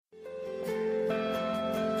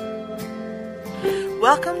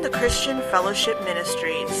Welcome to Christian Fellowship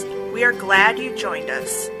Ministries. We are glad you joined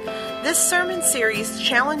us. This sermon series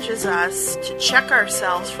challenges us to check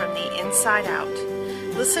ourselves from the inside out.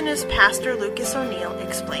 Listen as Pastor Lucas O'Neill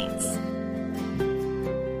explains.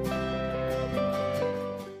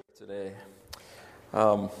 Today,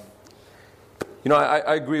 I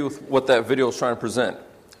agree with what that video is trying to present,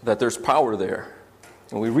 that there's power there.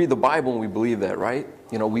 And we read the Bible and we believe that, right?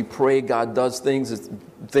 We pray, God does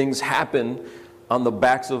things happen on the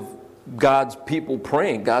backs of God's people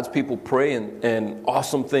praying. God's people pray and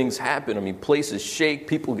awesome things happen. I mean, places shake,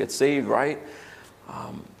 people get saved, right?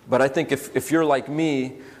 But I think if you're like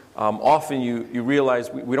me, often you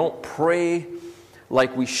realize we don't pray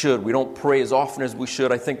like we should. We don't pray as often as we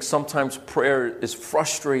should. I think sometimes prayer is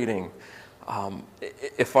frustrating.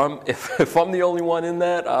 If I'm the only one in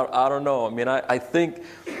that, I don't know. I mean, I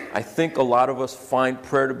think a lot of us find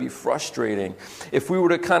prayer to be frustrating. If we were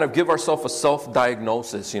to kind of give ourselves a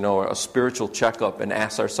self-diagnosis, a spiritual checkup, and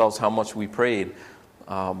ask ourselves how much we prayed,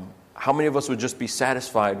 how many of us would just be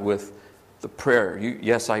satisfied with the prayer?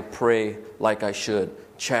 Yes, I pray like I should.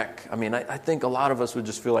 Check. I mean, I think a lot of us would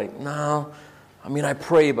just feel like, no, I mean, I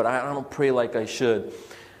pray, but I don't pray like I should.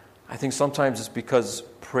 I think sometimes it's because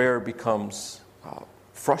prayer becomes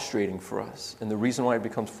frustrating for us. And the reason why it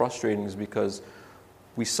becomes frustrating is because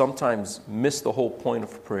we sometimes miss the whole point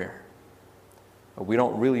of prayer. We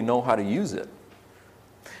don't really know how to use it.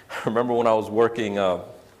 I remember when I was working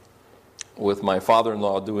with my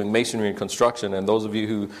father-in-law doing masonry and construction, and those of you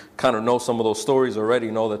who kind of know some of those stories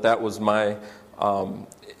already know that was my...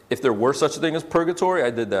 if there were such a thing as purgatory,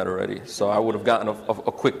 I did that already. So I would have gotten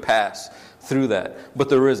a quick pass through that. But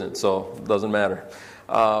there isn't, so it doesn't matter.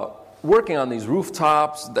 Working on these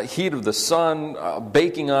rooftops, the heat of the sun,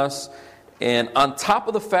 baking us, and on top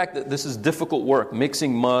of the fact that this is difficult work,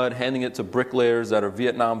 mixing mud, handing it to bricklayers that are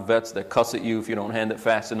Vietnam vets that cuss at you if you don't hand it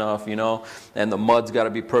fast enough, and the mud's got to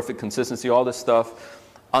be perfect consistency, all this stuff.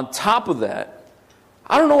 On top of that,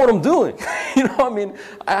 I don't know what I'm doing.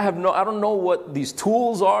 I don't know what these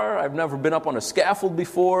tools are. I've never been up on a scaffold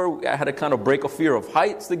before. I had to kind of break a fear of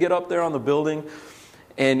heights to get up there on the building.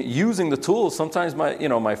 And using the tools, sometimes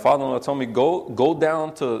my father-in-law told me, go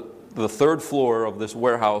down to the third floor of this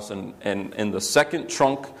warehouse and in the second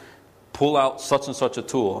trunk, pull out such and such a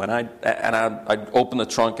tool. And I open the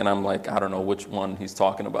trunk and I'm like, I don't know which one he's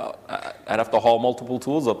talking about. I'd have to haul multiple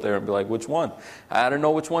tools up there and be like, which one? I didn't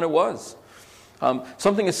know which one it was.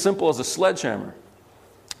 Something as simple as a sledgehammer.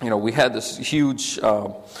 We had this huge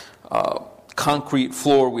concrete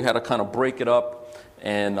floor. We had to kind of break it up.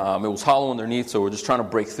 And it was hollow underneath, so we're just trying to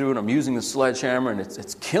break through. And I'm using the sledgehammer, and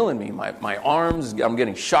it's killing me. My arms, I'm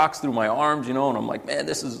getting shocks through my arms, and I'm like, man,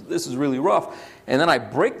 this is really rough. And then I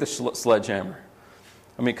break the sledgehammer.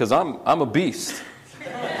 I mean, because I'm a beast.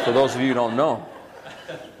 For those of you who don't know.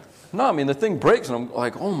 No, I mean, the thing breaks, and I'm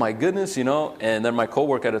like, oh my goodness, And then my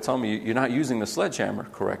coworker had to tell me, you're not using the sledgehammer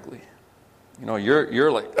correctly.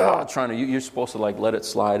 You're like, you're supposed to like let it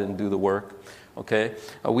slide and do the work. Okay,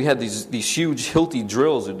 we had these huge Hilti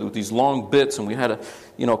drills with these long bits, and we had to,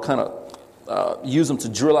 kind of use them to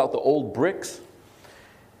drill out the old bricks.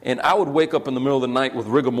 And I would wake up in the middle of the night with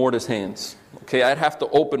rigor mortis hands. Okay, I'd have to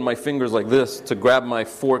open my fingers like this to grab my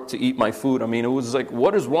fork to eat my food. I mean, it was like,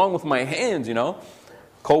 what is wrong with my hands?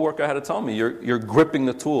 Coworker had to tell me, you're gripping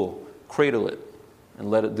the tool, cradle it, and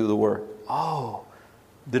let it do the work. Oh,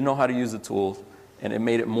 didn't know how to use the tools, and it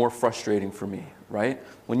made it more frustrating for me. Right?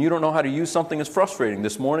 When you don't know how to use something, it's frustrating.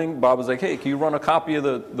 This morning, Bob was like, hey, can you run a copy of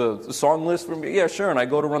the song list for me? Yeah, sure. And I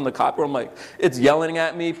go to run the copy. I'm like, it's yelling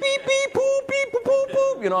at me, beep, beep, poop, beep, poop,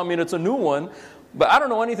 poop, poop. It's a new one. But I don't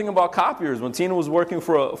know anything about copiers. When Tina was working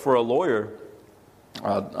for a lawyer,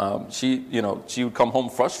 she would come home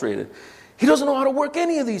frustrated. He doesn't know how to work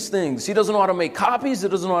any of these things. He doesn't know how to make copies. He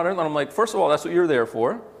doesn't know how to... And I'm like, first of all, that's what you're there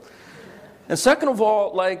for. And second of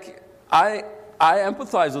all, I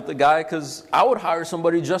empathize with the guy because I would hire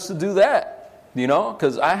somebody just to do that,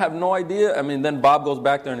 because I have no idea. I mean, then Bob goes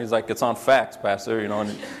back there and he's like, it's on fax, Pastor,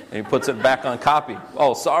 and he puts it back on copy.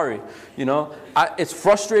 Oh, sorry. It's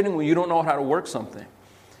frustrating when you don't know how to work something.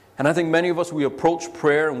 And I think many of us, we approach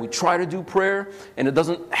prayer and we try to do prayer and it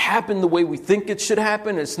doesn't happen the way we think it should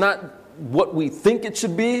happen. It's not what we think it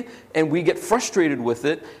should be, and we get frustrated with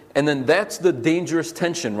it. And then that's the dangerous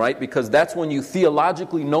tension, right? Because that's when you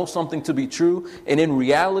theologically know something to be true, and in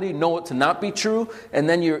reality know it to not be true. And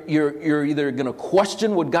then you're either going to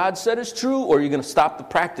question what God said is true, or you're going to stop the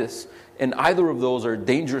practice. And either of those are a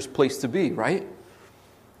dangerous place to be, right?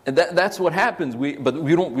 And that's what happens. But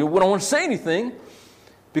we don't want to say anything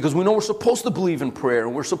Because we know we're supposed to believe in prayer,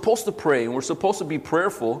 and we're supposed to pray, and we're supposed to be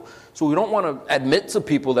prayerful. So we don't want to admit to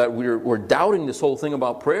people that we're doubting this whole thing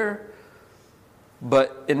about prayer.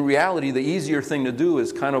 But in reality, the easier thing to do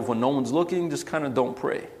is kind of when no one's looking, just kind of don't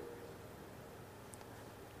pray.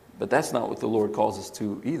 But that's not what the Lord calls us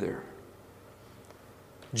to either.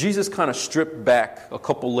 Jesus kind of stripped back a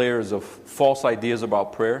couple layers of false ideas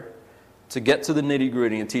about prayer to get to the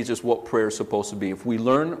nitty-gritty and teach us what prayer is supposed to be. If we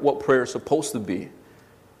learn what prayer is supposed to be,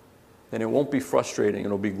 then it won't be frustrating.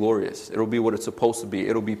 It'll be glorious. It'll be what it's supposed to be.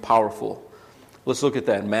 It'll be powerful. Let's look at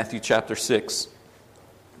that in Matthew chapter 6.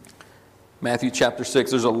 Matthew chapter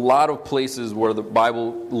 6. There's a lot of places where the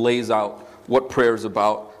Bible lays out what prayer is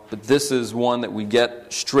about, but this is one that we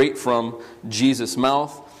get straight from Jesus'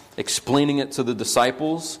 mouth, explaining it to the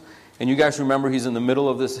disciples. And you guys remember he's in the middle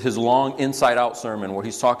of his long inside-out sermon where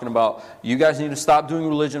he's talking about, you guys need to stop doing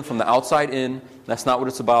religion from the outside in. That's not what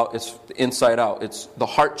it's about. It's inside out. It's the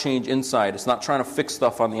heart change inside. It's not trying to fix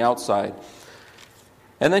stuff on the outside.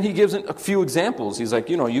 And then he gives a few examples. He's like,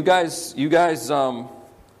 you guys,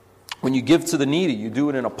 when you give to the needy, you do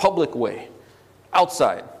it in a public way,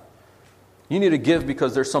 outside. You need to give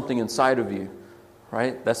because there's something inside of you,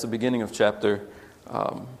 right? That's the beginning of chapter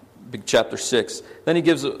 6. Then he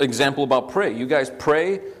gives an example about pray. You guys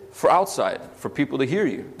pray for outside, for people to hear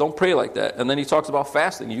you. Don't pray like that. And then he talks about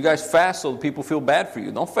fasting. You guys fast so that people feel bad for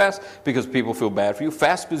you. Don't fast because people feel bad for you.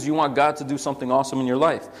 Fast because you want God to do something awesome in your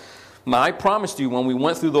life. Now, I promised you when we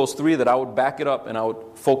went through those three that I would back it up and I would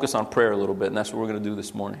focus on prayer a little bit. And that's what we're going to do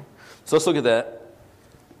this morning. So let's look at that,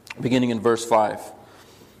 beginning in verse 5.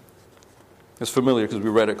 It's familiar because we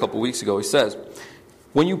read it a couple weeks ago. He says,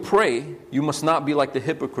 when you pray, you must not be like the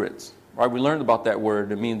hypocrites. Right? We learned about that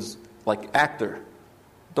word. It means like actor.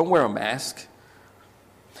 Don't wear a mask.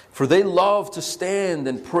 For they love to stand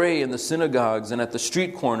and pray in the synagogues and at the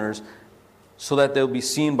street corners so that they'll be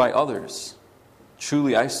seen by others.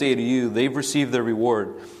 Truly, I say to you, they've received their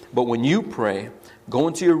reward. But when you pray, go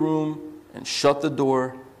into your room and shut the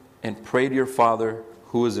door and pray to your Father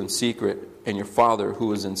who is in secret, and your Father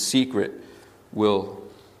who is in secret will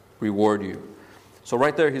reward you. So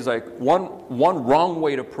right there, he's like, one wrong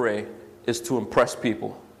way to pray is to impress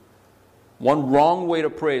people. One wrong way to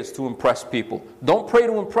pray is to impress people. Don't pray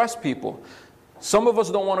to impress people. Some of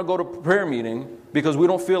us don't want to go to prayer meeting because we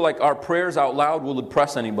don't feel like our prayers out loud will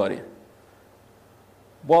impress anybody.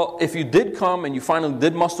 Well, if you did come and you finally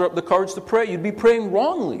did muster up the courage to pray, you'd be praying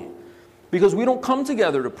wrongly. Because we don't come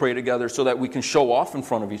together to pray together so that we can show off in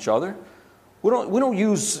front of each other. We don't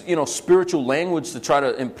use spiritual language to try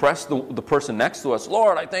to impress the person next to us.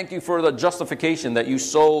 Lord, I thank you for the justification that you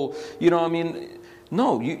so,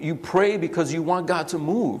 No, you pray because you want God to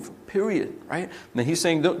move, period, right? And he's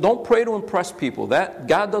saying don't pray to impress people. That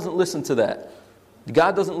God doesn't listen to that.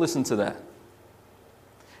 God doesn't listen to that.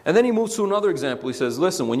 And then he moves to another example. He says,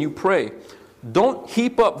 listen, when you pray, don't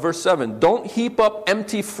heap up, verse 7, don't heap up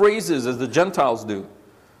empty phrases as the Gentiles do.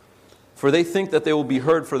 For they think that they will be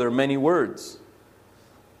heard for their many words.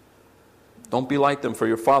 Don't be like them, for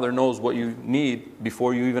your Father knows what you need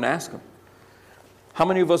before you even ask Him. How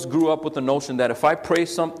many of us grew up with the notion that if I pray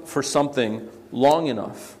for something long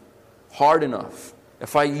enough, hard enough,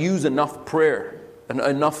 if I use enough prayer,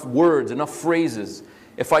 enough words, enough phrases,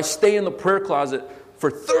 if I stay in the prayer closet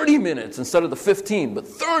for 30 minutes instead of the 15, but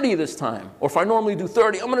 30 this time, or if I normally do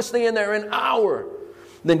 30, I'm going to stay in there an hour,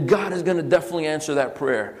 then God is going to definitely answer that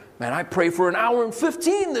prayer. Man, I pray for an hour and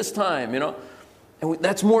 15 this time, And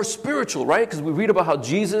that's more spiritual, right? Because we read about how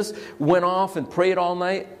Jesus went off and prayed all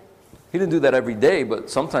night. He didn't do that every day, but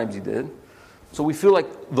sometimes He did. So we feel like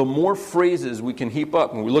the more phrases we can heap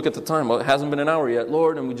up, and we look at the time, well, it hasn't been an hour yet,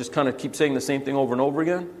 Lord, and we just kind of keep saying the same thing over and over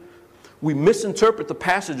again. We misinterpret the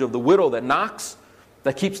passage of the widow that knocks,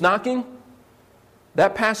 that keeps knocking.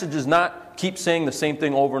 That passage is not keep saying the same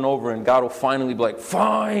thing over and over and God will finally be like,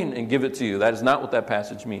 fine, and give it to you. That is not what that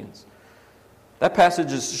passage means. That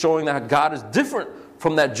passage is showing that God is different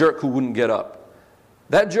from that jerk who wouldn't get up.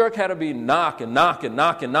 That jerk had to be knock and knock and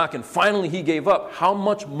knock and knock, and finally he gave up. How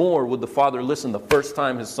much more would the father listen the first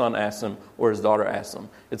time his son asked him or his daughter asked him?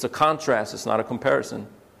 It's a contrast, it's not a comparison.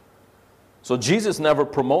 So Jesus never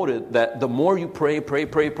promoted that the more you pray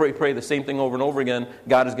the same thing over and over again,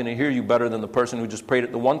 God is going to hear you better than the person who just prayed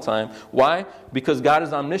it the one time. Why? Because God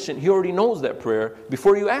is omniscient. He already knows that prayer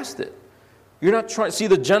before you asked it. You're not trying. See,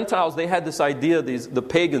 the Gentiles, they had this idea, the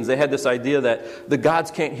pagans, they had this idea that the gods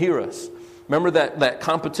can't hear us. Remember that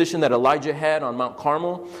competition that Elijah had on Mount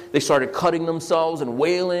Carmel? They started cutting themselves and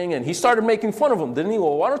wailing, and he started making fun of them, didn't he?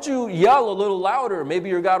 Well, why don't you yell a little louder? Maybe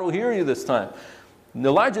your God will hear you this time. And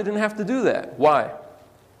Elijah didn't have to do that. Why?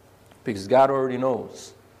 Because God already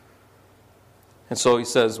knows. And so he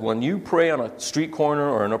says, when you pray on a street corner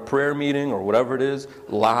or in a prayer meeting or whatever it is,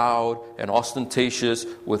 loud and ostentatious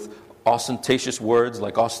with ostentatious words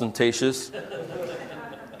like ostentatious,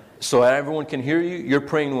 so that everyone can hear you, you're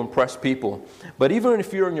praying to impress people. But even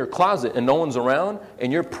if you're in your closet and no one's around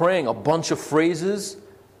and you're praying a bunch of phrases,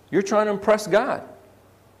 you're trying to impress God.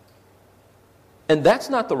 And that's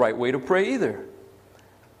not the right way to pray either.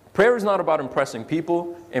 Prayer is not about impressing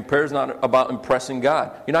people, and prayer is not about impressing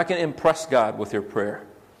God. You're not going to impress God with your prayer.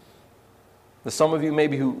 There's some of you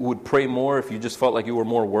maybe who would pray more if you just felt like you were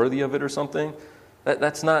more worthy of it or something. That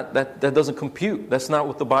doesn't compute. That's not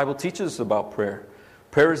what the Bible teaches us about prayer.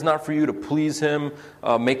 Prayer is not for you to please Him,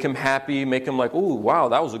 make Him happy, make Him like, oh, wow,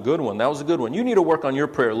 that was a good one. That was a good one. You need to work on your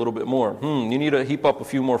prayer a little bit more. You need to heap up a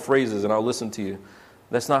few more phrases and I'll listen to you.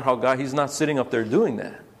 That's not how God, He's not sitting up there doing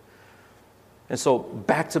that. And so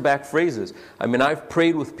back-to-back phrases. I mean, I've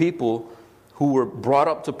prayed with people who were brought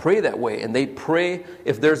up to pray that way. And they pray,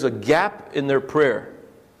 if there's a gap in their prayer,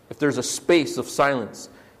 if there's a space of silence,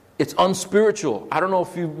 it's unspiritual. I don't know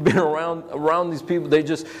if you've been around these people. They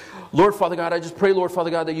just, Lord Father God, I just pray, Lord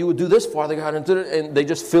Father God, that you would do this, Father God. And they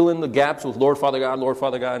just fill in the gaps with Lord Father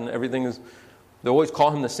God, and everything is, they always call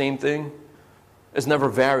Him the same thing. It's never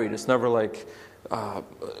varied. It's never like,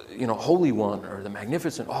 Holy One or the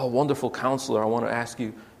Magnificent. Oh, wonderful Counselor, I want to ask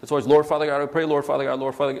you. It's always, Lord Father God, I pray, Lord Father God,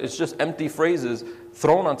 Lord Father God. It's just empty phrases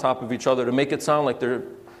thrown on top of each other to make it sound like they're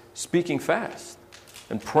speaking fast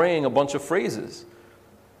and praying a bunch of phrases.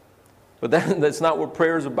 But that's not what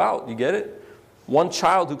prayer is about. You get it? One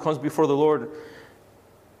child who comes before the Lord,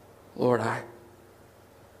 Lord,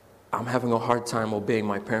 I'm having a hard time obeying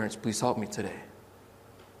my parents. Please help me today.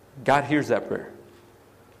 God hears that prayer.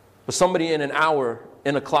 But somebody in an hour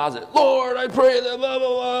in a closet, Lord, I pray that blah, blah,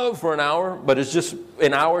 blah, for an hour, but it's just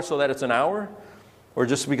an hour so that it's an hour? Or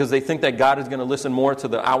just because they think that God is going to listen more to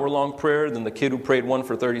the hour-long prayer than the kid who prayed one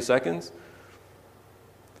for 30 seconds?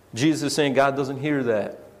 Jesus is saying God doesn't hear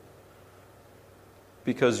that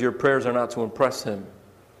because your prayers are not to impress Him.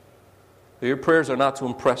 Your prayers are not to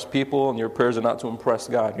impress people, and your prayers are not to impress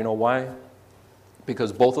God. You know why?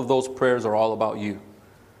 Because both of those prayers are all about you.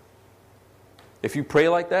 If you pray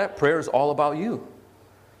like that, prayer is all about you.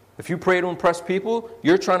 If you pray to impress people,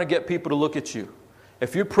 you're trying to get people to look at you.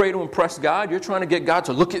 If you pray to impress God, you're trying to get God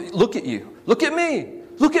to look at you. Look at me.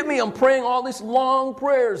 Look at me. I'm praying all these long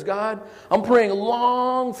prayers, God. I'm praying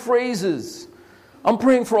long phrases. I'm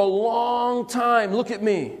praying for a long time. Look at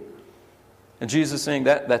me. And Jesus is saying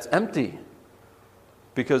that's empty.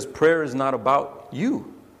 Because prayer is not about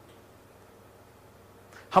you.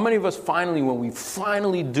 How many of us when we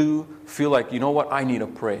finally do feel like, you know what, I need to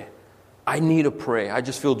pray. I need to pray. I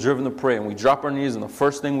just feel driven to pray. And we drop our knees and the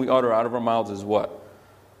first thing we utter out of our mouths is what?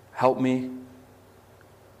 Help me.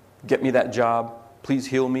 Get me that job. Please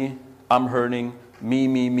heal me. I'm hurting.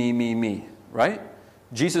 Me. Right?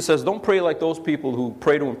 Jesus says, don't pray like those people who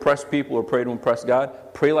pray to impress people or pray to impress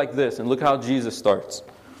God. Pray like this. And look how Jesus starts.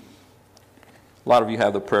 A lot of you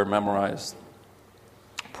have the prayer memorized.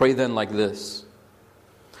 Pray then like this.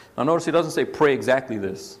 Now notice He doesn't say pray exactly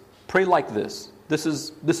this. Pray like this. This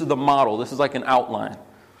is the model. This is like an outline.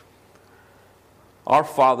 Our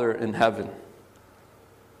Father in heaven,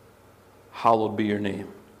 hallowed be your name.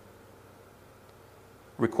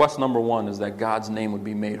 Request number one is that God's name would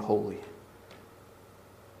be made holy.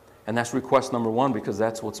 And that's request number one because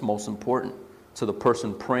that's what's most important to the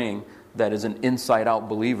person praying that is an inside-out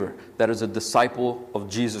believer, that is a disciple of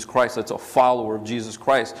Jesus Christ, that's a follower of Jesus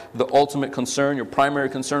Christ. The ultimate concern, your primary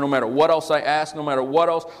concern, no matter what else I ask, no matter what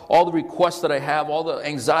else, all the requests that I have, all the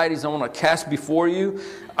anxieties I want to cast before you,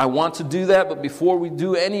 I want to do that, but before we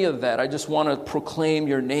do any of that, I just want to proclaim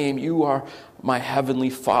your name. You are my heavenly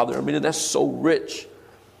Father. I mean, that's so rich.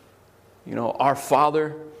 You know, our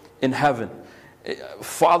Father in heaven.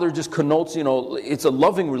 Father just connotes, it's a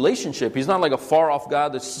loving relationship. He's not like a far-off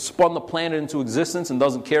God that's spun the planet into existence and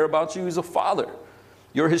doesn't care about you. He's a father.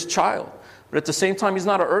 You're His child. But at the same time, He's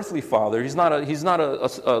not an earthly father. He's not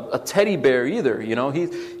a teddy bear either.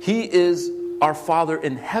 He is our Father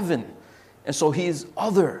in heaven. And so He's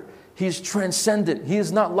other. He's transcendent. He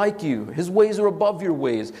is not like you. His ways are above your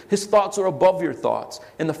ways. His thoughts are above your thoughts.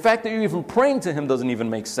 And the fact that you're even praying to Him doesn't even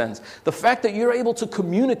make sense. The fact that you're able to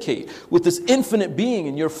communicate with this infinite being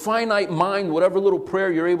in your finite mind, whatever little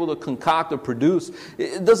prayer you're able to concoct or produce,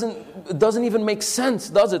 it doesn't even make sense,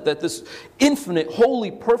 does it? That this infinite, holy,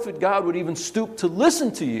 perfect God would even stoop to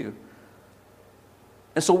listen to you.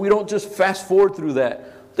 And so we don't just fast forward through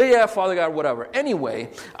that. Yeah, Father God, whatever. Anyway,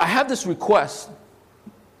 I have this request.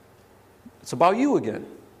 It's about you again.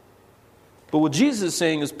 But what Jesus is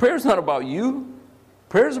saying is prayer is not about you.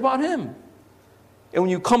 Prayer is about Him. And when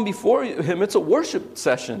you come before him, it's a worship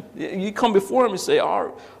session. You come before him and say,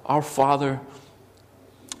 Our Father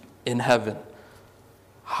in heaven,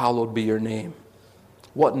 hallowed be your name.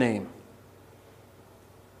 What name?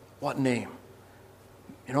 What name?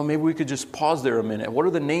 You know, maybe we could just pause there a minute. What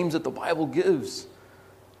are the names that the Bible gives?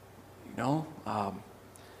 You know,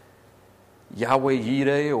 Yahweh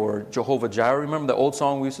Yireh or Jehovah Jireh. Remember the old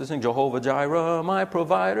song we used to sing, Jehovah Jireh, my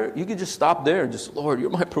provider? You could just stop there and just, Lord, you're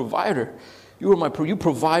my provider. You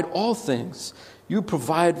provide all things. You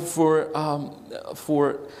provide for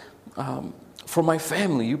my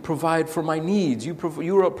family. You provide for my needs.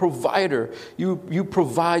 You're a provider. You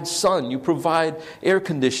provide sun. You provide air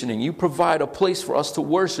conditioning. You provide a place for us to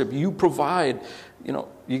worship. You provide,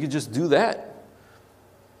 you could just do that.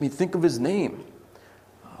 I mean, think of his name.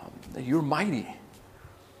 You're mighty.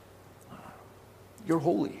 You're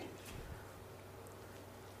holy.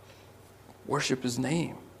 Worship his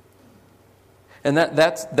name. And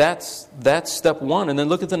that's step one. And then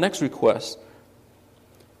look at the next request.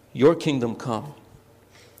 Your kingdom come.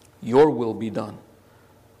 Your will be done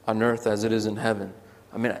on earth as it is in heaven.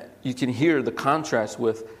 I mean, you can hear the contrast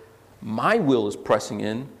with my will is pressing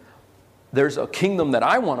in. There's a kingdom that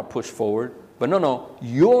I want to push forward. But no,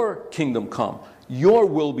 your kingdom come. Your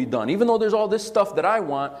will be done. Even though there's all this stuff that I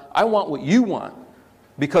want what you want.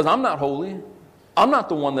 Because I'm not holy. I'm not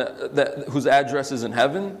the one that whose address is in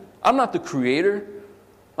heaven. I'm not the creator.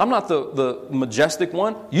 I'm not the majestic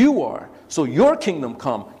one. You are. So your kingdom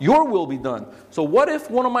come. Your will be done. So what if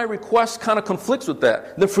one of my requests kind of conflicts with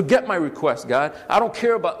that? Then forget my request, God. I don't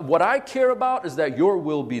care about. What I care about is that your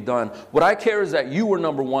will be done. What I care is that you are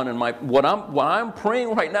number one in my. What I'm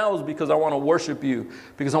praying right now is because I want to worship you.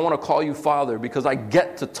 Because I want to call you Father. Because I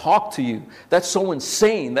get to talk to you. That's so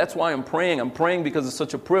insane. That's why I'm praying. I'm praying because it's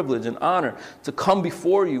such a privilege and honor to come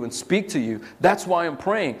before you and speak to you. That's why I'm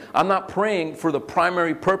praying. I'm not praying for the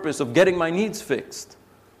primary purpose of getting my needs fixed.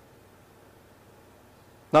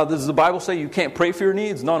 Now, does the Bible say you can't pray for your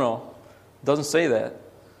needs? No. It doesn't say that.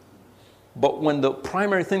 But when the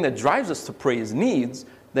primary thing that drives us to pray is needs,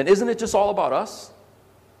 then isn't it just all about us?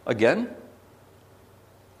 Again?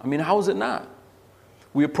 I mean, how is it not?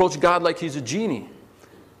 We approach God like he's a genie.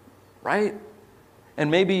 Right? And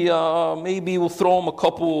maybe we'll throw him a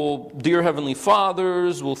couple Dear Heavenly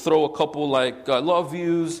Fathers. We'll throw a couple I love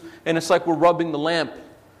yous. And it's like we're rubbing the lamp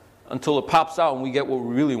until it pops out and we get what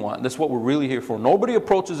we really want. That's what we're really here for. Nobody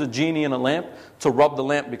approaches a genie in a lamp to rub the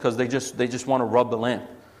lamp because they just want to rub the lamp.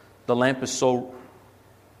 The lamp is so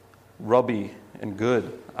rubby and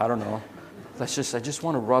good. I don't know. I just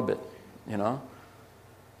want to rub it,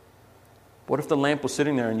 What if the lamp was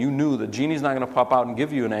sitting there and you knew the genie's not going to pop out and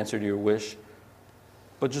give you an answer to your wish,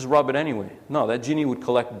 but just rub it anyway? No, that genie would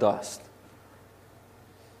collect dust.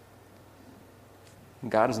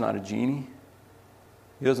 God is not a genie.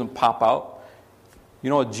 He doesn't pop out.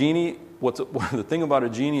 A genie, the thing about a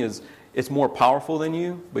genie is it's more powerful than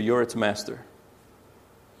you, but you're its master.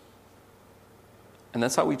 And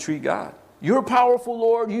that's how we treat God. You're powerful,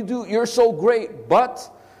 Lord. You're so great, but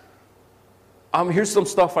here's some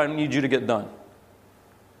stuff I need you to get done.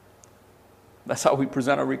 That's how we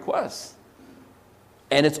present our requests.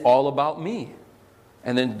 And it's all about me.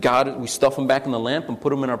 And then we stuff them back in the lamp and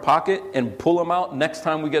put them in our pocket and pull them out next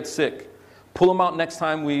time we get sick. Pull them out next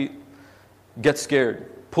time we get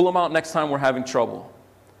scared. Pull them out next time we're having trouble.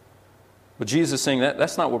 But Jesus is saying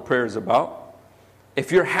that's not what prayer is about.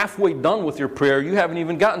 If you're halfway done with your prayer, you haven't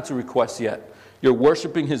even gotten to requests yet. You're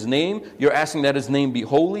worshiping his name. You're asking that his name be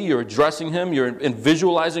holy. You're addressing him. You're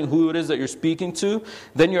visualizing who it is that you're speaking to.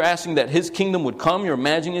 Then you're asking that his kingdom would come. You're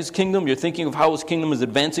imagining his kingdom. You're thinking of how his kingdom is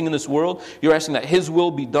advancing in this world. You're asking that his will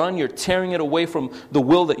be done. You're tearing it away from the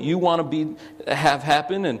will that you want to have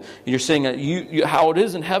happen. And you're saying that how it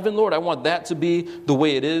is in heaven, Lord, I want that to be the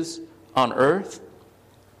way it is on earth.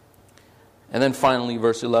 And then finally,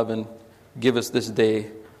 verse 11, give us this day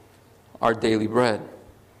our daily bread.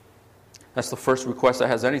 That's the first request that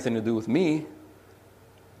has anything to do with me.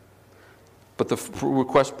 But the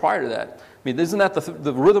request prior to that. I mean, isn't that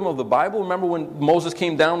the rhythm of the Bible? Remember when Moses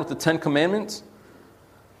came down with the 10 Commandments?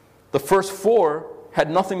 The first 4 had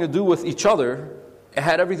nothing to do with each other. It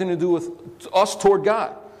had everything to do with us toward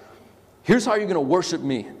God. Here's how you're going to worship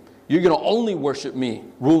me. You're going to only worship me.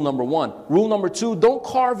 Rule number 1. Rule number 2, don't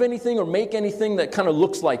carve anything or make anything that kind of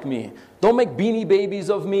looks like me. Don't make beanie babies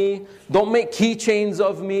of me. Don't make keychains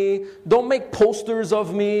of me. Don't make posters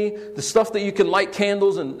of me. The stuff that you can light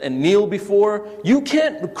candles and kneel before. You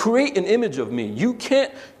can't create an image of me. You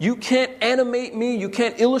can't animate me. You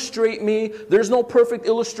can't illustrate me. There's no perfect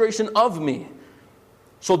illustration of me.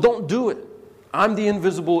 So don't do it. I'm the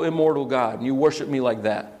invisible, immortal God, and you worship me like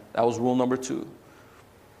that. That was rule number 2.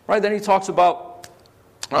 Right? Then he talks about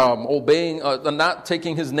obeying, not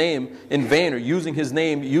taking his name in vain or using his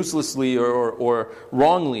name uselessly or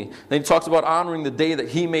wrongly. Then he talks about honoring the day that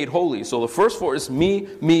he made holy. So the first four is me,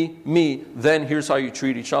 me, me. Then here's how you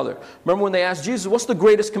treat each other. Remember when they asked Jesus, what's the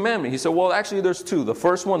greatest commandment? He said, well, actually there's two. The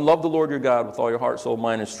first one, love the Lord your God with all your heart, soul,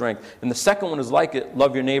 mind, and strength. And the second one is like it,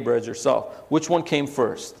 love your neighbor as yourself. Which one came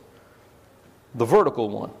first? The vertical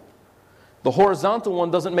one. The horizontal one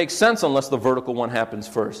doesn't make sense unless the vertical one happens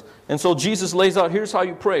first. And so Jesus lays out, here's how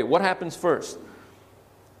you pray. What happens first?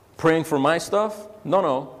 Praying for my stuff?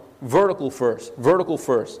 No. Vertical first. Vertical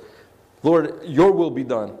first. Lord, your will be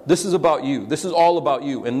done. This is about you. This is all about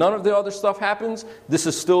you. And none of the other stuff happens. This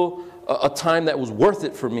is still a time that was worth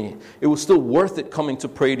it for me. It was still worth it coming to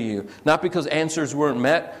pray to you. Not because answers weren't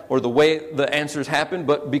met or the way the answers happened,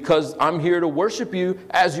 but because I'm here to worship you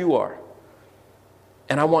as you are.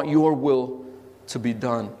 And I want your will to be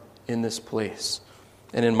done in this place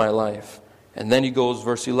and in my life. And then he goes,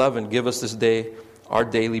 verse 11, give us this day our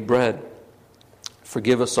daily bread.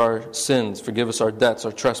 Forgive us our sins. Forgive us our debts,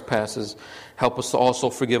 our trespasses. Help us to also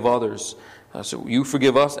forgive others. So you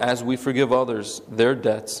forgive us as we forgive others their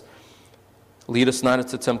debts. Lead us not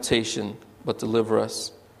into temptation, but deliver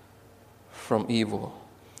us from evil.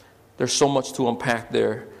 There's so much to unpack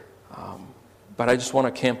there. But I just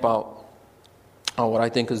want to camp out on what I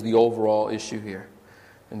think is the overall issue here.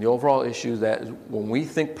 And the overall issue is that when we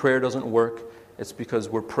think prayer doesn't work, it's because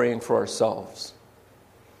we're praying for ourselves.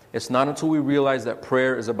 It's not until we realize that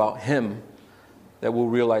prayer is about Him that we'll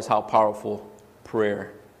realize how powerful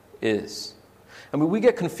prayer is. I mean, we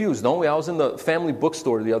get confused, don't we? I was in the family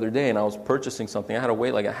bookstore the other day and I was purchasing something. I had to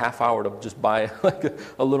wait like a half hour to just buy like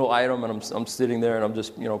a little item, and I'm sitting there and I'm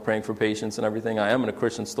just, praying for patience and everything. I am in a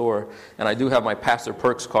Christian store and I do have my Pastor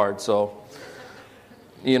Perks card, so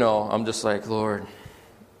I'm just like, Lord,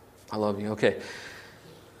 I love you. Okay.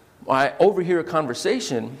 I overhear a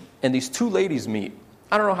conversation, and these two ladies meet.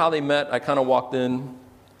 I don't know how they met. I kind of walked in,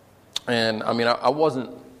 and I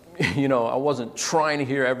wasn't, I wasn't trying to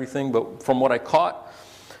hear everything, but from what I caught,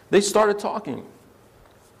 they started talking.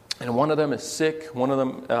 And one of them is sick. One of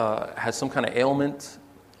them has some kind of ailment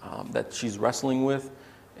that she's wrestling with.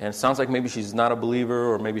 And it sounds like maybe she's not a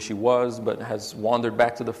believer, or maybe she was, but has wandered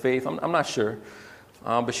back to the faith. I'm not sure.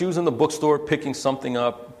 But she was in the bookstore picking something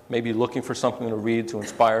up, maybe looking for something to read to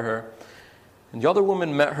inspire her. And the other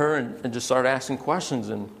woman met her and just started asking questions.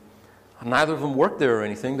 And neither of them worked there or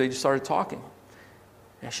anything. They just started talking.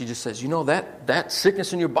 And she just says, that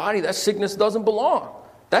sickness in your body, that sickness doesn't belong.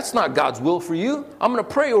 That's not God's will for you. I'm going to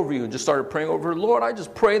pray over you. And just started praying over her. Lord, I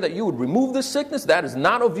just pray that you would remove this sickness. That is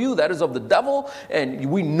not of you. That is of the devil. And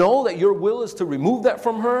we know that your will is to remove that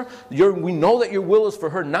from her. We know that your will is for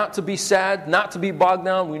her not to be sad, not to be bogged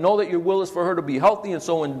down. We know that your will is for her to be healthy. And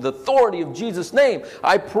so in the authority of Jesus' name,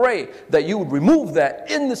 I pray that you would remove that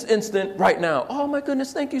in this instant right now. Oh my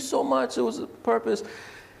goodness, thank you so much. It was a purpose.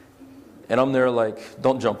 And I'm there like,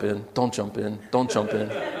 don't jump in, don't jump in, don't jump in.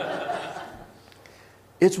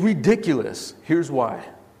 It's ridiculous. Here's why.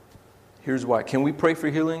 Can we pray for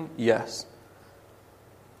healing? Yes.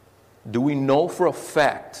 Do we know for a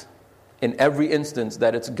fact in every instance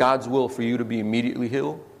that it's God's will for you to be immediately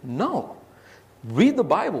healed? No. Read the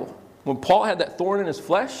Bible. When Paul had that thorn in his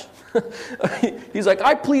flesh, he's like,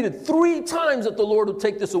 I pleaded 3 times that the Lord would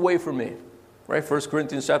take this away from me. Right? 1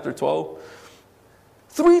 Corinthians chapter 12.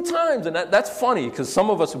 3 times. And that's funny because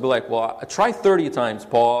some of us would be like, well, I tried 30 times,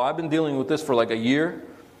 Paul. I've been dealing with this for like a year.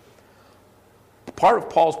 Part of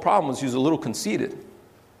Paul's problem was he was a little conceited.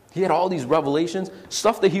 He had all these revelations,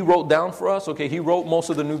 stuff that he wrote down for us. Okay, he wrote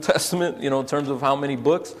most of the New Testament, in terms of how many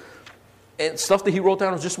books. And stuff that he wrote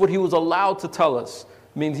down was just what he was allowed to tell us.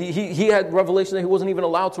 I mean, he had revelation that he wasn't even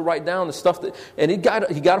allowed to write down, the stuff that, and he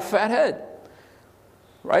got a fat head.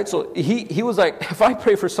 Right? So he was like, if I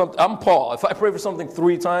pray for something, I'm Paul. If I pray for something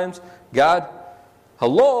 3 times, God,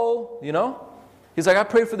 hello, He's like, I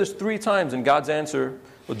prayed for this 3 times, and God's answer,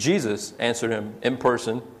 well, Jesus answered him in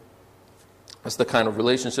person. That's the kind of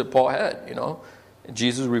relationship Paul had, And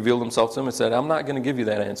Jesus revealed himself to him and said, I'm not going to give you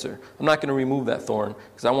that answer. I'm not going to remove that thorn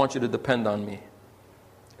because I want you to depend on me.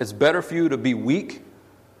 It's better for you to be weak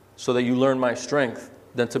so that you learn my strength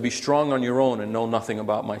than to be strong on your own and know nothing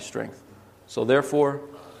about my strength. So therefore,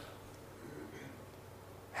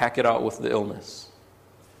 hack it out with the illness.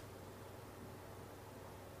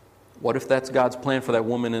 What if that's God's plan for that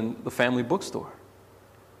woman in the family bookstore?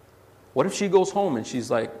 What if she goes home and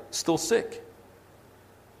she's like still sick?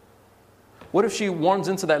 What if she runs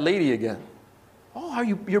into that lady again? Oh,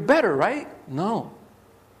 you're better, right? No.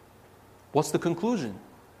 What's the conclusion?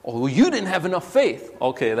 Oh, well, you didn't have enough faith.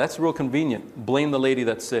 Okay, that's real convenient. Blame the lady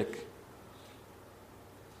that's sick.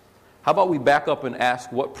 How about we back up and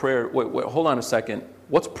ask what prayer, wait, hold on a second.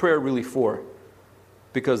 What's prayer really for?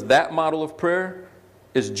 Because that model of prayer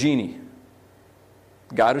is genie.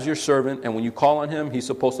 God is your servant, and when you call on him, he's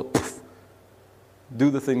supposed to do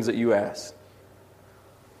the things that you ask.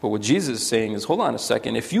 But what Jesus is saying is, hold on a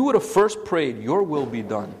second. If you would have first prayed, your will be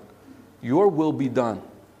done. Your will be done.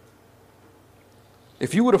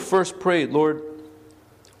 If you would have first prayed, Lord,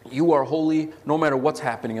 you are holy no matter what's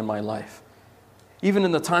happening in my life. Even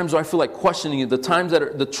in the times where I feel like questioning you, the times that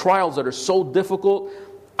are the trials that are so difficult,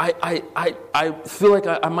 I feel like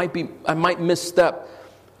I might misstep.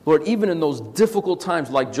 Lord, even in those difficult times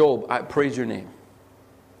like Job, I praise your name.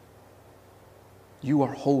 You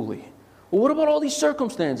are holy. Well, what about all these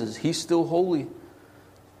circumstances? He's still holy.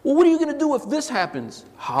 Well, what are you going to do if this happens?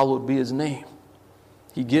 Hallowed be his name.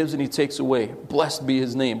 He gives and he takes away. Blessed be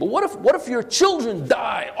his name. But what if your children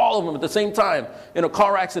die, all of them at the same time, in a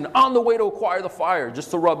car accident, on the way to acquire the fire,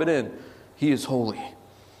 just to rub it in? He is holy.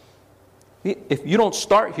 If you don't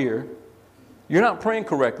start here, you're not praying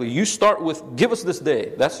correctly. You start with, give us this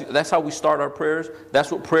day. That's how we start our prayers.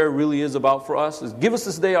 That's what prayer really is about for us, is give us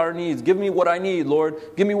this day our needs. Give me what I need, Lord.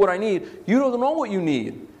 Give me what I need. You don't know what you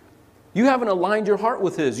need. You haven't aligned your heart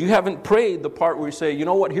with his. You haven't prayed the part where you say, you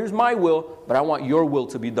know what, here's my will, but I want your will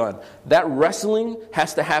to be done. That wrestling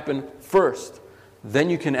has to happen first. Then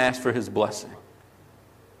you can ask for his blessing.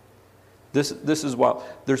 This is wild.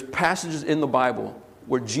 There's passages in the Bible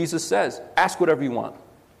where Jesus says, ask whatever you want,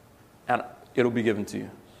 and it'll be given to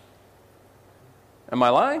you. Am I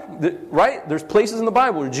lying? Right? There's places in the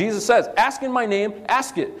Bible where Jesus says, ask in my name,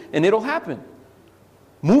 ask it, and it'll happen.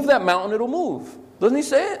 Move that mountain, it'll move. Doesn't he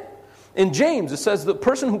say it? In James, it says the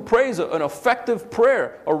person who prays an effective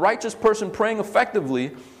prayer, a righteous person praying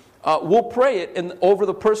effectively, will pray it over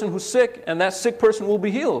the person who's sick, and that sick person will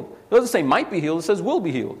be healed. It doesn't say might be healed, it says will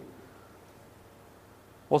be healed.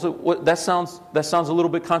 Well, so that sounds a little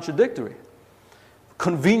bit contradictory.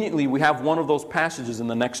 Conveniently, we have one of those passages in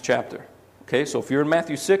the next chapter. Okay, so if you're in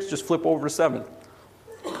Matthew 6, just flip over to 7.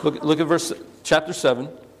 Look at chapter 7,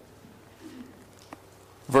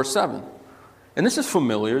 verse 7. And this is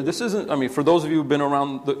familiar. This isn't, for those of you who've been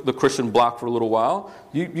around the Christian block for a little while,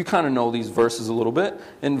 you kind of know these verses a little bit.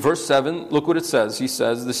 In verse 7, look what it says. He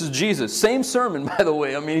says, this is Jesus. Same sermon, by the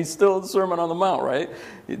way. He's still the Sermon on the Mount, right?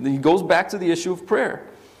 He goes back to the issue of prayer.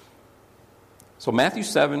 So Matthew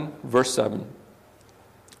 7, verse 7.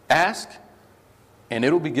 Ask, and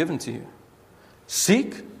it'll be given to you.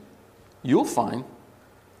 Seek, you'll find.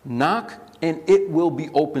 Knock, and it will be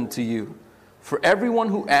open to you. For everyone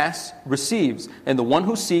who asks receives, and the one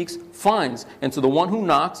who seeks finds, and to the one who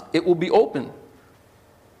knocks it will be open.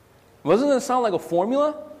 Doesn't it sound like a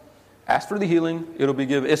formula? Ask for the healing, it'll be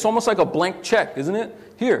given. It's almost like a blank check, isn't it?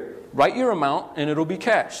 Here, write your amount and it'll be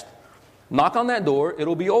cashed. Knock on that door,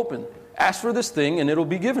 it'll be open. Ask for this thing and it'll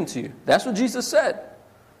be given to you. That's what Jesus said.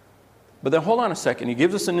 But then hold on a second, he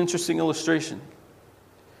gives us an interesting illustration.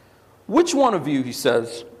 Which one of you, he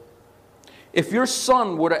says, if your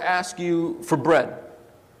son were to ask you for bread,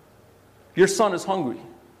 your son is hungry.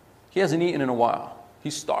 He hasn't eaten in a while.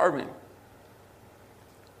 He's starving.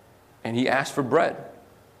 And he asks for bread.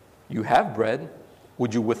 You have bread.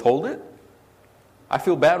 Would you withhold it? I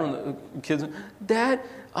feel bad when the kids, Dad,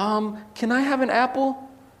 can I have an apple?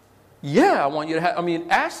 Yeah, I want you to have,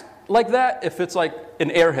 ask like that if it's like an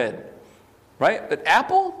Airhead, right? An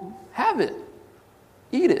apple, have it.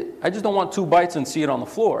 Eat it. I just don't want 2 bites and see it on the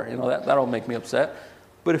floor. That'll make me upset.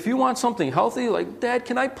 But if you want something healthy, like, Dad,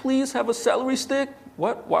 can I please have a celery stick?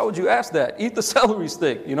 What? Why would you ask that? Eat the celery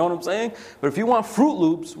stick. You know what I'm saying? But if you want Fruit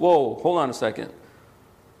Loops, whoa, hold on a second.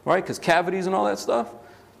 Right? Because cavities and all that stuff.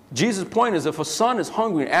 Jesus' point is if a son is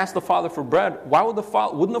hungry and asks the father for bread, wouldn't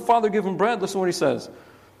the father give him bread? Listen to what he says.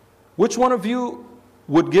 Which one of you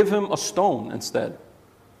would give him a stone instead?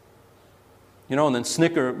 And then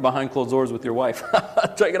snicker behind closed doors with your wife.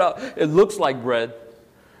 Check it out. It looks like bread,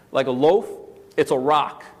 like a loaf. It's a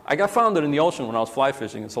rock. I found it in the ocean when I was fly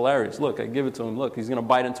fishing. It's hilarious. Look, I give it to him. Look, he's going to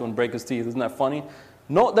bite into it and break his teeth. Isn't that funny?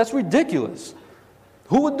 No, that's ridiculous.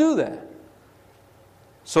 Who would do that?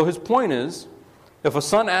 So his point is, if a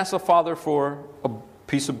son asks a father for a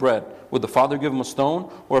piece of bread, would the father give him a stone?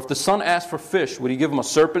 Or if the son asked for fish, would he give him a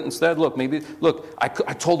serpent instead? Look, I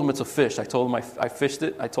told him it's a fish. I told him I fished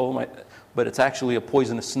it. I told him but it's actually a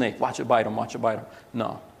poisonous snake. Watch it bite him. Watch it bite him.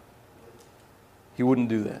 No. He wouldn't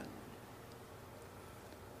do that.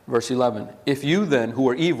 Verse 11. If you then, who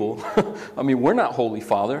are evil, we're not holy,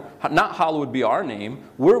 Father. Not hallowed be our name.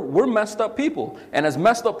 We're messed up people. And as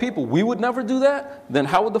messed up people, we would never do that? Then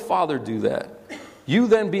how would the Father do that? You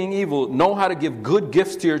then, being evil, know how to give good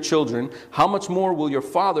gifts to your children. How much more will your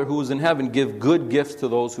Father who is in heaven give good gifts to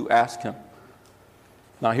those who ask him?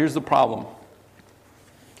 Now here's the problem.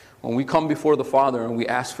 When we come before the Father and we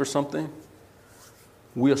ask for something,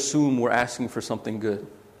 we assume we're asking for something good.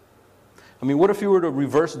 I mean, what if you were to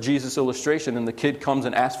reverse Jesus' illustration and the kid comes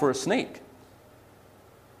and asks for a snake?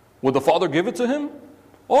 Would the Father give it to him?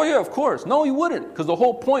 Oh yeah, of course. No, he wouldn't. Because the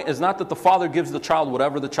whole point is not that the Father gives the child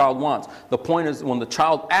whatever the child wants. The point is when the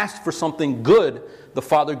child asks for something good, the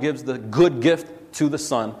Father gives the good gift to the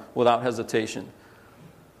Son without hesitation.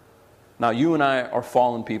 Now, you and I are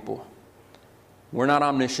fallen people. We're not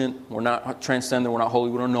omniscient. We're not transcendent. We're not holy.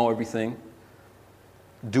 We don't know everything.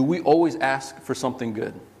 Do we always ask for something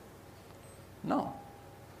good? No.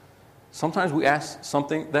 Sometimes we ask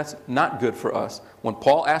something that's not good for us. When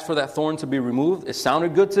Paul asked for that thorn to be removed, it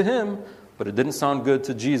sounded good to him, but it didn't sound good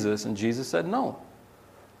to Jesus, and Jesus said no.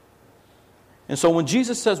 And so when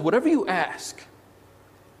Jesus says, whatever you ask,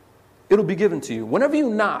 it'll be given to you. Whenever you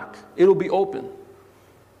knock, it'll be open.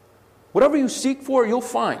 Whatever you seek for, you'll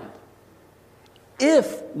find.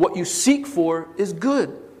 If what you seek for is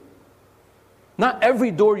good. Not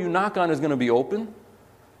every door you knock on is going to be open.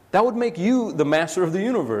 That would make you the master of the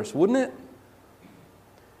universe, wouldn't it?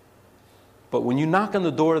 But when you knock on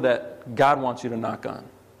the door that God wants you to knock on,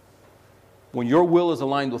 when your will is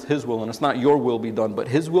aligned with His will, and it's not your will be done, but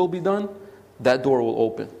His will be done, that door will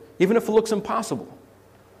open. Even if it looks impossible.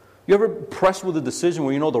 You ever pressed with a decision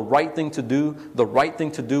where you know the right thing to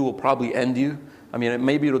do will probably end you? I mean,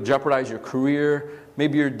 maybe it'll jeopardize your career.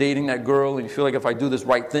 Maybe you're dating that girl and you feel like if I do this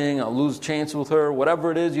right thing, I'll lose chance with her.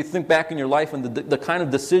 Whatever it is, you think back in your life and the kind of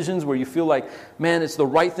decisions where you feel like, man, it's the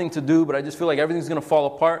right thing to do, but I just feel like everything's going to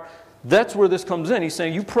fall apart. That's where this comes in. He's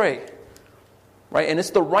saying, you pray. Right? And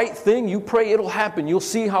it's the right thing. You pray, it'll happen. You'll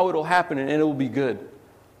see how it'll happen and it will be good.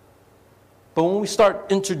 But when we start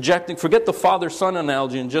interjecting, forget the father-son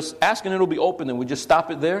analogy and just asking it'll be open and we just stop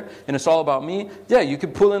it there and it's all about me. Yeah, you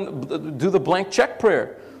could do the blank check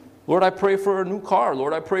prayer. Lord, I pray for a new car.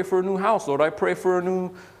 Lord, I pray for a new house. Lord, I pray for a new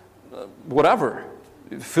whatever.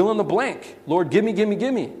 Fill in the blank. Lord, give me, give me,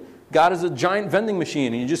 give me. God is a giant vending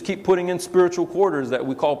machine and you just keep putting in spiritual quarters that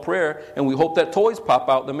we call prayer and we hope that toys pop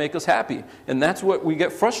out that make us happy. And that's what we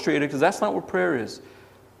get frustrated because that's not what prayer is.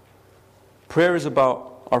 Prayer is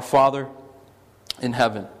about our Father in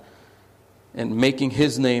heaven and making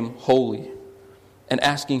His name holy and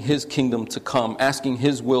asking His kingdom to come, asking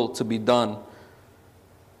His will to be done.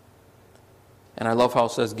 And I love how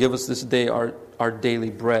it says, give us this day our daily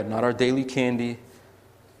bread, not our daily candy,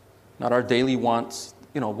 not our daily wants,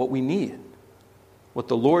 what we need. What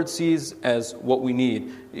the Lord sees as what we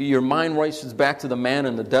need. Your mind races back to the manna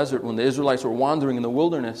in the desert when the Israelites were wandering in the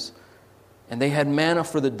wilderness. And they had manna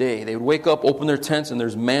for the day. They would wake up, open their tents, and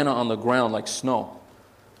there's manna on the ground like snow.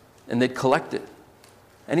 And they'd collect it.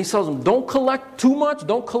 And He tells them, don't collect too much.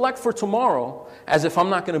 Don't collect for tomorrow as if I'm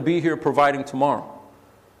not going to be here providing tomorrow.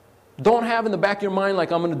 Don't have in the back of your mind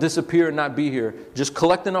like I'm going to disappear and not be here. Just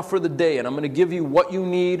collect enough for the day and I'm going to give you what you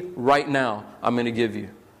need right now. I'm going to give you.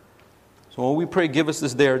 So when we pray, give us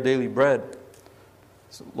this day our daily bread.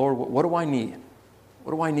 So, Lord, what do I need?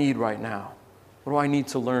 What do I need right now? What do I need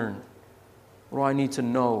to learn? What do I need to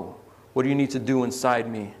know? What do you need to do inside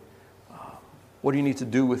me? What do you need to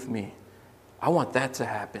do with me? I want that to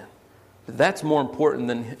happen. But that's more important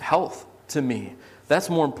than health to me. That's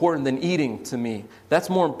more important than eating to me. That's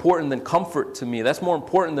more important than comfort to me. That's more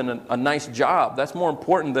important than a nice job. That's more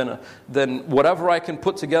important than whatever I can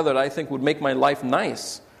put together that I think would make my life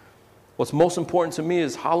nice. What's most important to me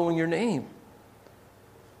is hallowing your name.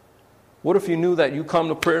 What if you knew that you come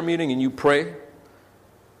to prayer meeting and you pray,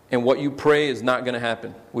 and what you pray is not going to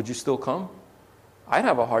happen? Would you still come? I'd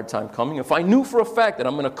have a hard time coming. If I knew for a fact that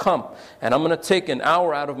I'm going to come, and I'm going to take an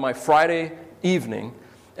hour out of my Friday evening,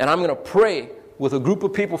 and I'm going to pray with a group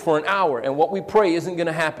of people for an hour, and what we pray isn't going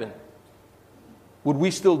to happen, would we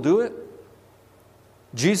still do it?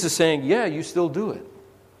 Jesus is saying, yeah, you still do it.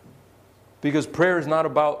 Because prayer is not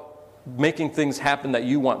about making things happen that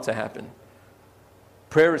you want to happen.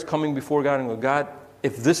 Prayer is coming before God and go, God,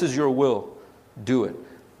 if this is your will, do it.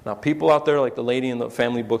 Now, people out there like the lady in the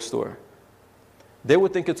family bookstore, they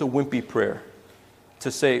would think it's a wimpy prayer to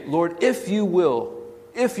say, Lord, if you will,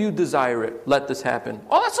 if you desire it, let this happen.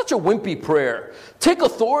 Oh, that's such a wimpy prayer. Take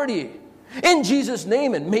authority in Jesus'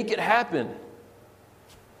 name and make it happen.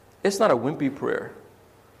 It's not a wimpy prayer.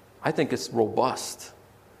 I think it's robust.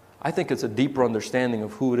 I think it's a deeper understanding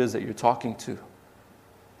of who it is that you're talking to.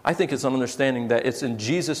 I think it's an understanding that it's in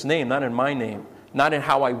Jesus' name, not in my name. Not in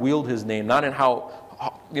how I wield His name. Not in how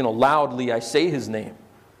loudly I say His name.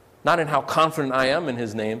 Not in how confident I am in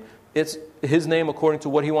His name. It's his name according to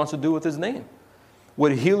what he wants to do with his name.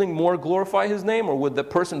 Would healing more glorify his name, or would the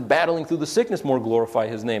person battling through the sickness more glorify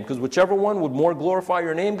his name? Because whichever one would more glorify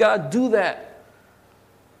your name, God, do that.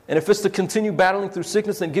 And if it's to continue battling through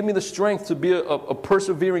sickness, then give me the strength to be a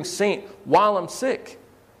persevering saint while I'm sick.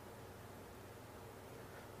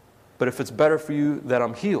 But if it's better for you that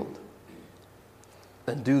I'm healed,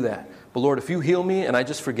 then do that. But Lord, if you heal me and I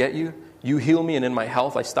just forget you, you heal me and in my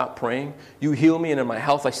health I stop praying, you heal me and in my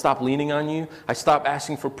health I stop leaning on you, I stop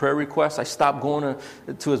asking for prayer requests, I stop going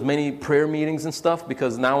to as many prayer meetings and stuff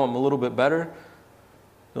because now I'm a little bit better,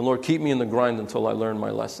 then Lord, keep me in the grind until I learn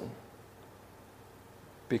my lesson.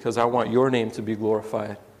 Because I want your name to be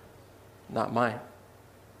glorified, not mine.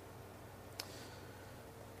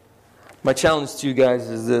 My challenge to you guys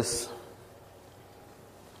is this.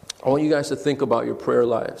 I want you guys to think about your prayer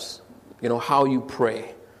lives. How you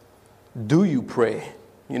pray. Do you pray?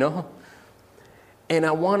 And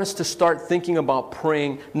I want us to start thinking about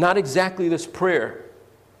praying, not exactly this prayer.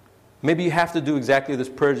 Maybe you have to do exactly this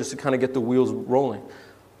prayer just to kind of get the wheels rolling.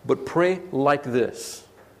 But pray like this.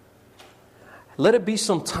 Let it be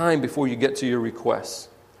some time before you get to your requests.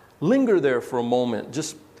 Linger there for a moment,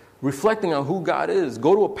 just reflecting on who God is.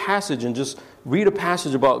 Go to a passage and just read a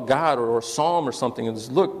passage about God or a psalm or something and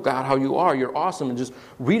just look, God, how you are. You're awesome. And just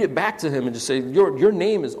read it back to him and just say, your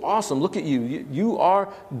name is awesome. Look at you. You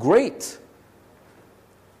are great.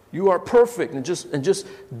 You are perfect. And just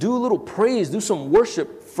do a little praise. Do some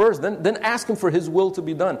worship first. Then ask him for his will to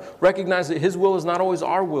be done. Recognize that his will is not always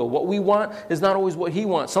our will. What we want is not always what he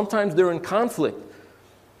wants. Sometimes they're in conflict.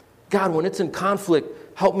 God, when it's in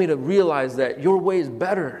conflict, help me to realize that your way is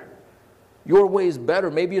better. Your way is better.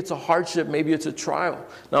 Maybe it's a hardship. Maybe it's a trial.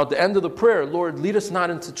 Now, at the end of the prayer, Lord, lead us not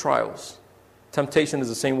into trials. Temptation is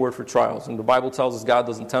the same word for trials. And the Bible tells us God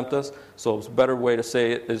doesn't tempt us, so it's a better way to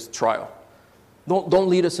say it is trial. Don't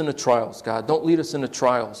lead us into trials, God. Don't lead us into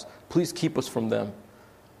trials. Please keep us from them.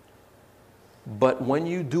 But when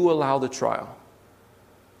you do allow the trial,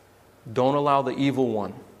 don't allow the evil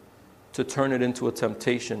one to turn it into a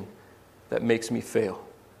temptation that makes me fail.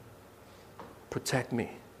 Protect me.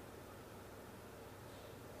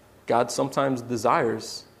 God sometimes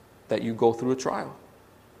desires that you go through a trial.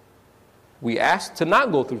 We ask to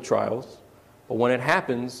not go through trials, but when it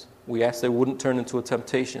happens, we ask that it wouldn't turn into a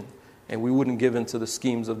temptation and we wouldn't give in to the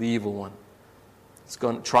schemes of the evil one.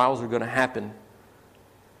 Trials are going to happen.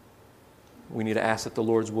 We need to ask that the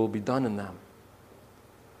Lord's will be done in them.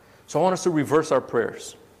 So I want us to reverse our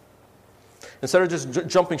prayers. Instead of just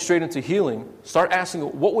jumping straight into healing, start asking,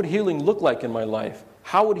 what would healing look like in my life?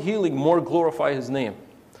 How would healing more glorify his name?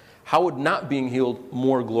 How would not being healed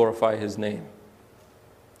more glorify his name?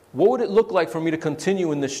 What would it look like for me to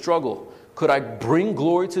continue in this struggle? Could I bring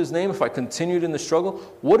glory to his name if I continued in the struggle?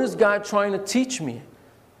 What is God trying to teach me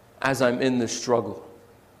as I'm in this struggle?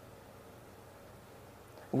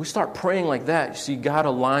 When we start praying like that, you see, God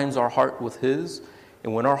aligns our heart with his.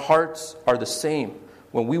 And when our hearts are the same,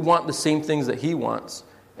 when we want the same things that he wants,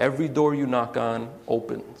 every door you knock on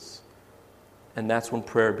opens. And that's when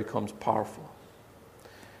prayer becomes powerful.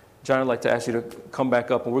 John, I'd like to ask you to come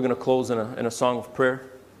back up, and we're going to close in a song of prayer,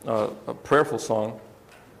 a prayerful song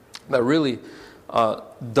that really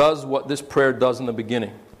does what this prayer does in the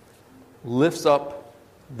beginning. Lifts up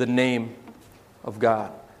the name of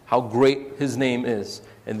God, how great his name is.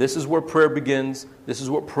 And this is where prayer begins. This is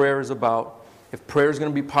what prayer is about. If prayer is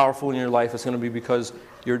going to be powerful in your life, it's going to be because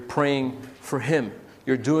you're praying for him.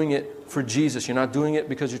 You're doing it for Jesus. You're not doing it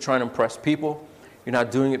because you're trying to impress people. You're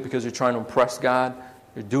not doing it because you're trying to impress God.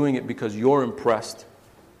 You're doing it because you're impressed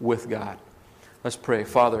with God. Let's pray.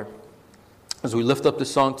 Father, as we lift up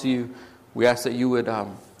this song to you, we ask that you would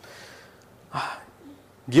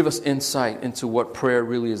give us insight into what prayer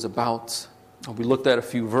really is about. We looked at a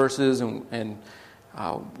few verses and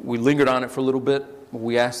we lingered on it for a little bit.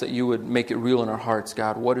 We ask that you would make it real in our hearts,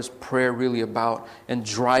 God. What is prayer really about? And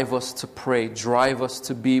drive us to pray. Drive us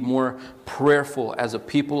to be more prayerful as a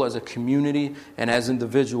people, as a community, and as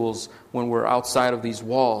individuals when we're outside of these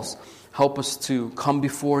walls. Help us to come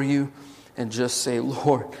before you and just say,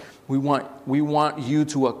 Lord, we want you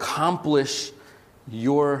to accomplish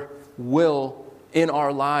your will in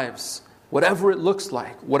our lives. Whatever it looks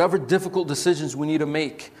like, whatever difficult decisions we need to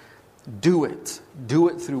make, do it. Do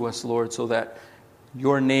it through us, Lord, so that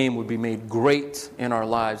your name would be made great in our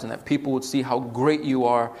lives and that people would see how great you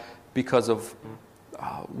are because of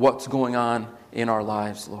what's going on in our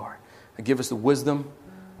lives, Lord. And give us the wisdom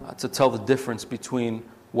to tell the difference between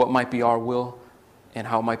what might be our will and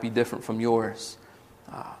how it might be different from yours.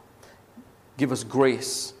 Give us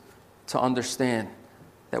grace to understand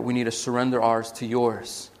that we need to surrender ours to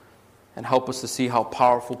yours. And help us to see how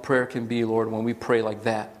powerful prayer can be, Lord, when we pray like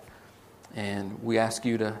that. And we ask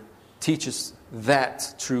you to teach us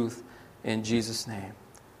that truth in Jesus' name.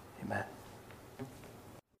 Amen.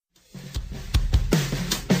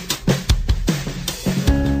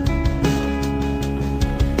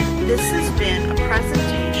 This has been a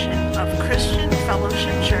presentation of Christian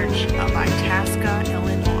Fellowship